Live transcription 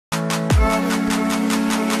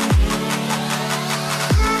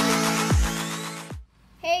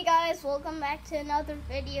welcome back to another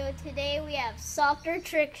video. Today we have softer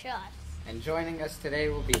trick shots. And joining us today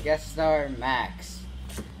will be guest star Max.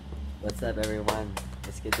 What's up, everyone?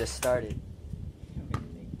 Let's get this started.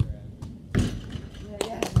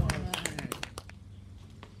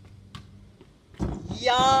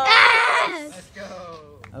 Yes! Let's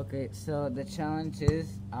go! Okay, so the challenge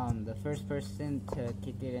is the first person to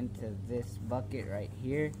kick it into this bucket right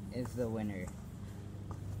here is the winner.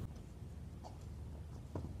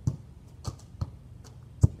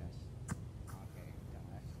 Okay,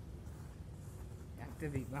 you have to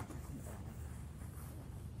be behind.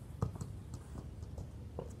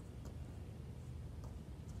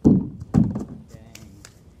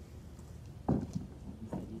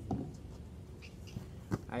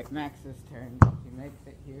 Alright, Max's turn. He makes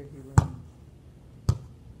it here, he wins.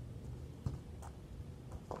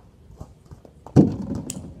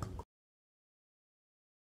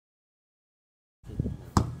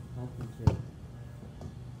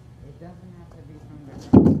 It doesn't have to be from the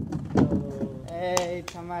ground. Hey,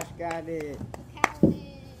 Tomas got it.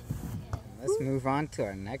 Let's move on to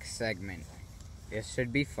our next segment. This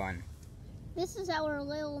should be fun. This is our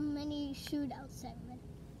little mini shootout segment.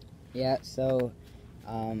 Yeah, so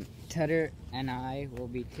Tutter and I will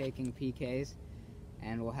be taking PKs,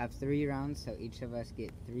 and we'll have 3 rounds, so each of us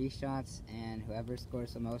get 3 shots, and whoever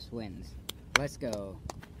scores the most wins. Let's go.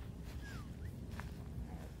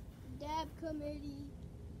 Dab committee.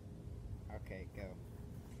 Okay, go.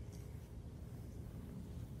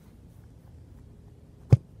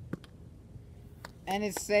 And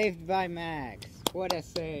it's saved by Max. What a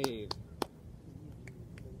save.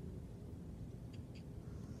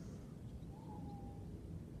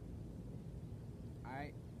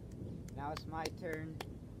 Alright, now it's my turn.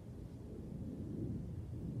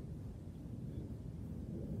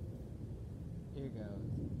 Here goes.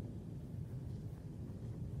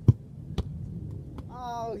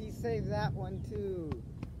 Oh, he saved that one too.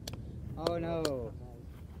 Oh no.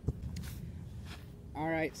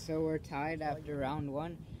 Alright, so we're tied after round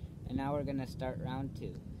 1, and now we're gonna start round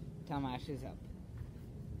 2. Tomas is up.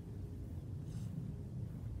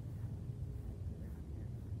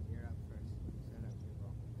 You're up first. Set up your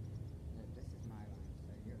ball. This is my line,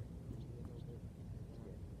 so you're a little bit here. Put it in the center of the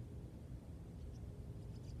goal.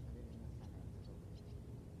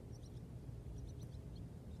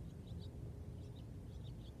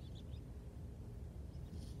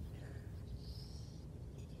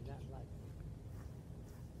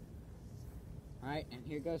 Alright, and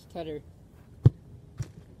here goes Tutter.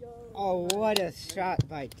 Oh, what a shot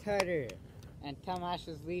by Tutter. And Tomas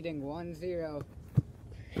is leading 1-0.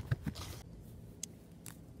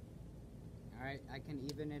 Alright, I can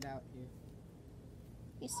even it out here.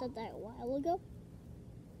 You said that a while ago?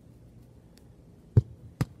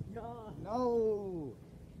 No!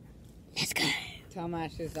 Let's go.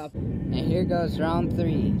 Tomas is up. And here goes round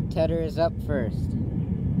 3. Tutter is up first.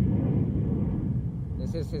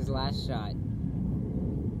 This is his last shot.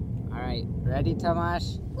 Alright, ready,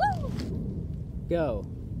 Tomas? Woo! Go.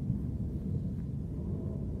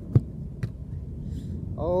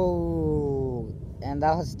 Oh, and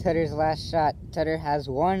that was Tutter's last shot. Tutter has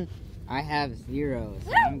 1, I have 0.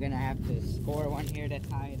 So I'm gonna have to score one here to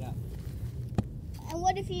tie it up. And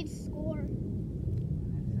what if he'd score?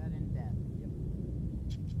 And sudden death.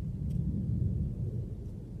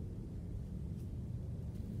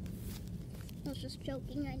 I was just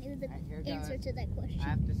joking. I knew the Alright, here answer goes. to that question. I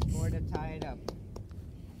have to score to tie it up.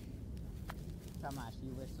 Tomas,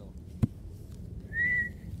 you whistle.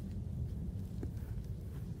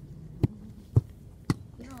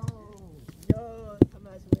 No,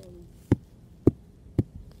 Tomas wins.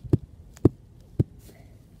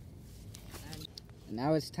 And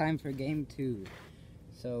now it's time for game 2.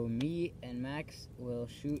 So me and Max will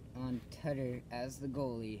shoot on Tutter as the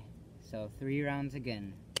goalie. So 3 rounds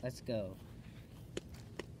again. Let's go.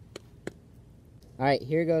 Alright,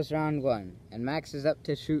 here goes round 1. And Max is up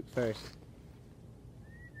to shoot first.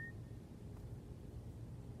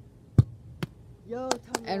 Yo,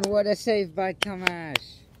 Tomas. And what a save by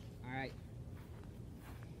Tomas. Alright.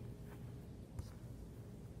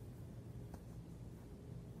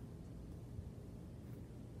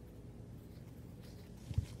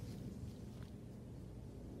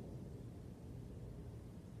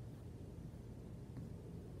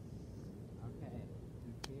 Okay,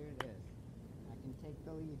 and here it is. I can take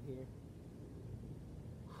the lead here.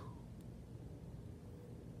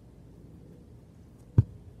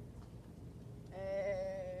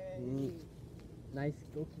 Hey! Nice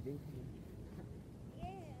goalkeeping. Yeah.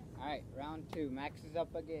 Alright, round 2. Max is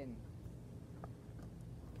up again.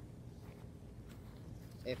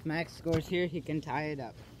 If Max scores here, he can tie it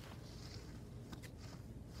up.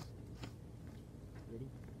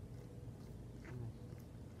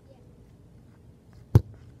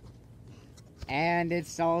 And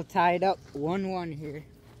it's all tied up 1-1 here.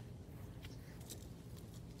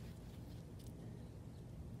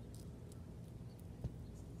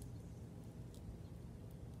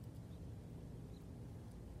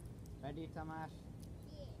 Ready, Tomasz?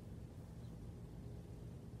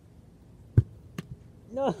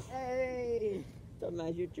 No! Hey!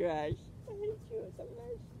 Tomasz, you're trash. I hate you,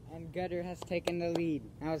 Tomasz. And Gutter has taken the lead.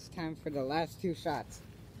 Now it's time for the last 2 shots.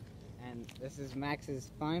 And this is Max's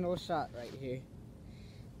final shot right here.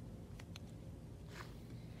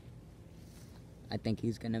 I think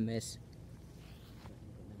he's gonna miss.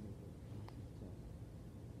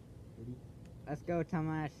 Let's go,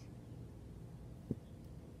 Tomasz.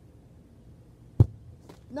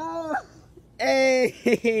 No!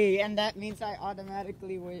 Hey! And that means I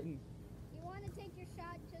automatically win. You want to take your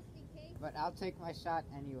shot just in case? But I'll take my shot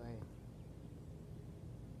anyway.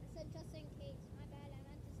 I said just in case. My bad. I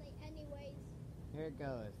meant to say anyways. Here it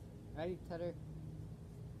goes. Ready, Tutter?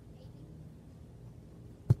 Maybe.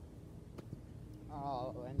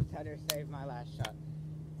 Oh, and Tutter saved my last shot.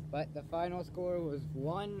 But the final score was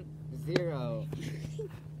 1-0.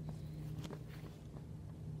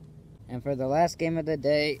 And for the last game of the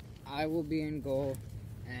day, I will be in goal,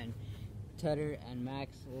 and Tutter and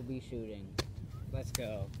Max will be shooting. Let's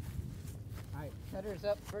go. Alright, Tutter's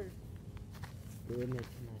up first. Doing it,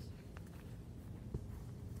 Tomasz.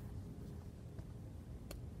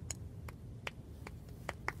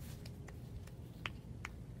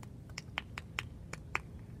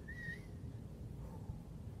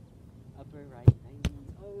 Upper right.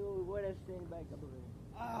 Oh, what a sandbag upper.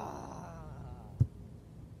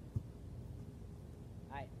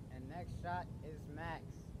 Alright, and next shot is Max.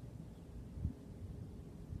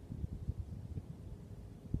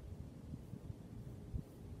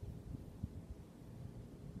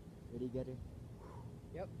 Ready, Gutter?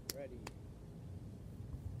 Yep, ready.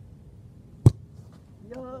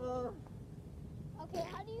 No! Okay,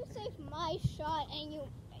 how do you save my shot and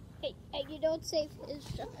you don't save his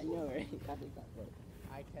shot? I know, right? Copy that one.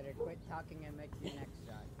 Alright, Tutter, quit talking and make your next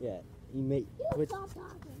shot. Yeah, you make You quit. stop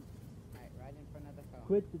talking. Alright, right in front of the phone.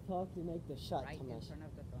 Quit the talk and make the shot, Right in Tomasz. front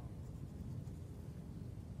of the phone.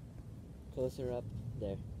 Closer up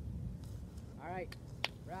there. Alright,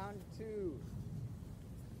 round 2.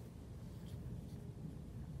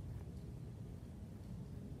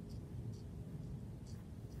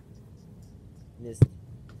 Missed.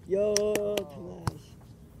 Yo, Tomasz.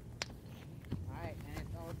 Alright, and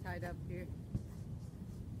it's all tied up here.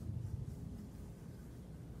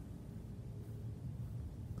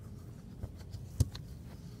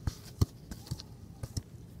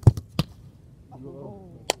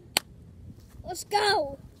 Let's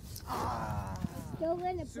go. Ah, Still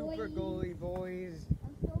in it, super boy. goalie, boys.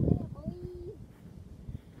 I'm still in it, boy.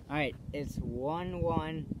 Alright, it's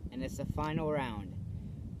 1-1, and it's the final round.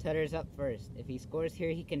 Tutter's up first. If he scores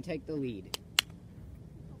here, he can take the lead.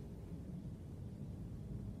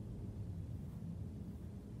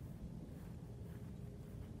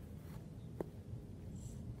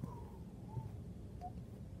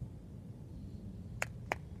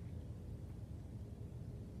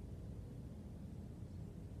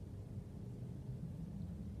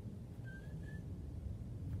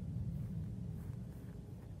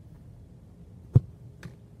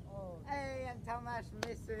 Hey, and Tomasz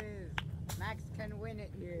misses. Max can win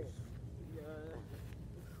it here.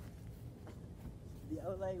 The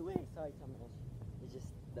Olay way. Sorry, Tomasz. It's just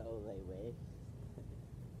the Olay way.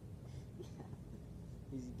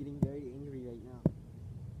 He's getting very angry right now.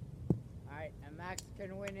 Alright, and Max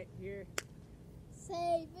can win it here.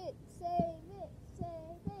 Save it, save it,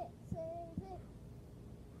 save it, save it.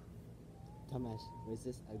 Tomasz, where's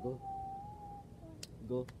this? Go.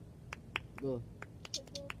 Go. Go.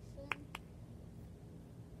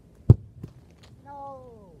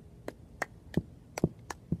 No.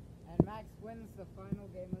 And Max wins the final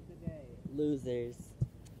game of the day. Losers.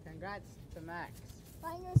 Congrats to Max.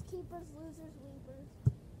 Finders, keepers, losers, weepers.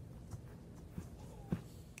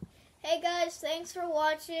 Hey guys, thanks for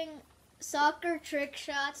watching Soccer Trick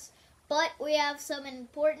Shots, but we have some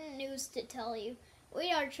important news to tell you.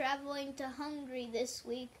 We are traveling to Hungary this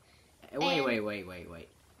week. Wait.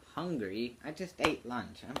 Hungry? I just ate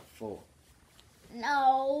lunch. I'm full.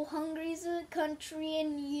 No, Hungary's a country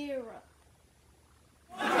in Europe.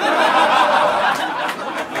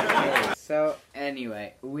 So,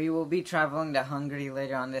 anyway, we will be traveling to Hungary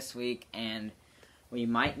later on this week, and we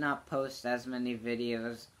might not post as many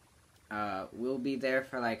videos. We'll be there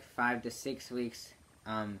for like 5 to 6 weeks,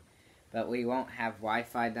 but we won't have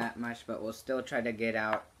Wi-Fi that much, but we'll still try to get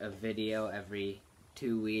out a video every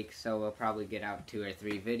 2 weeks, so we'll probably get out 2 or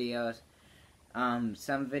 3 videos.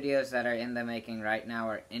 Some videos that are in the making right now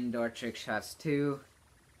are indoor trick shots 2,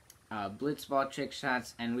 blitzball trick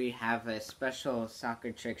shots, and we have a special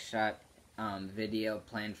soccer trick shot video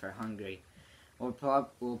planned for Hungary.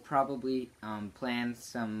 We'll probably plan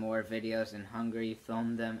some more videos in Hungary,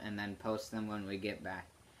 film them, and then post them when we get back.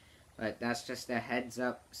 But that's just a heads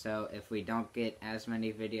up, so if we don't get as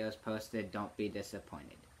many videos posted, don't be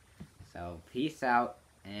disappointed. So peace out,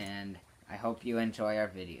 and I hope you enjoy our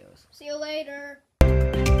videos. See you later.